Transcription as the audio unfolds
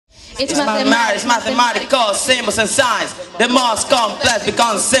It's mathematics, mathematical symbols and signs. The most complex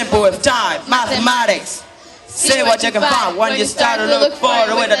becomes simple with time. Mathematics. See what you can find when you start to look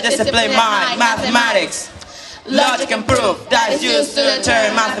forward with a disciplined mind. Mathematics. Logic and proof that is used to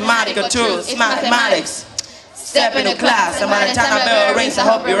determine mathematical truths. Mathematics. Step into class, and by the time the bell rings, I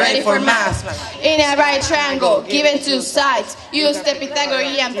hope you're ready for math. In a right triangle, given two sides, use the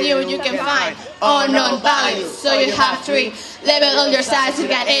Pythagorean theorem you can find unknown values. So you have three. Label all your sides, you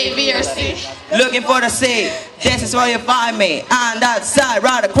got A, B, or C. Looking for the C, this is where you find me. On that side,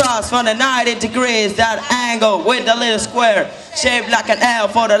 right across from the 90 degrees, that angle with the little square, shaped like an L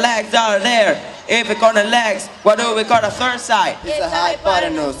for the legs that are there. If we call the legs, what do we call the third side? It's a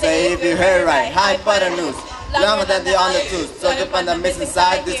hypotenuse, say if you heard right, hypotenuse. Longer than the other two, so to find the missing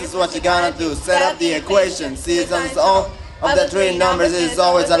side, this is what you're gonna do. Set up the equation, see it's on its own. Of the three numbers, it's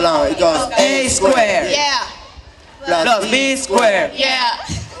always alone. It goes A squared, yeah, plus B squared, yeah,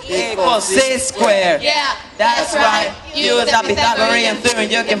 equals C squared. yeah. That's right, use the Pythagorean theorem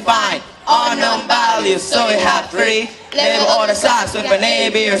you can find unknown values, so you have three. Label all the sides with an A,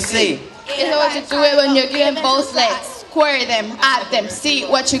 B, or C. It's what you do it when you're given both legs. Square them, add them, see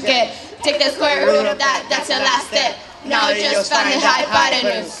what you get. Take the square root of that, that's your last step. Now you just find the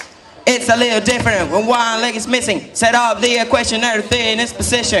hypotenuse. It's a little different when one leg is missing. Set up the equation, everything in its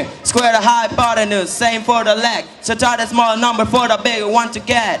position. Square the hypotenuse, same for the leg. So try the small number for the bigger one to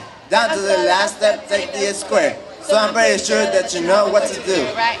get. Down to the last step, take the square. So I'm pretty sure that you know what to do.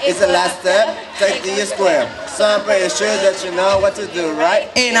 It's the last step, take the square. So I'm pretty sure that you know what to do, right?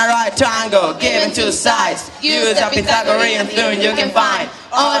 In a right triangle, given two sides, use the Pythagorean theorem you can find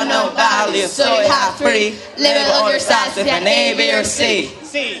unknown values, so you have three. Label all your sides with an A, B, or C.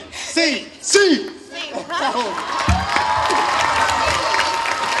 C.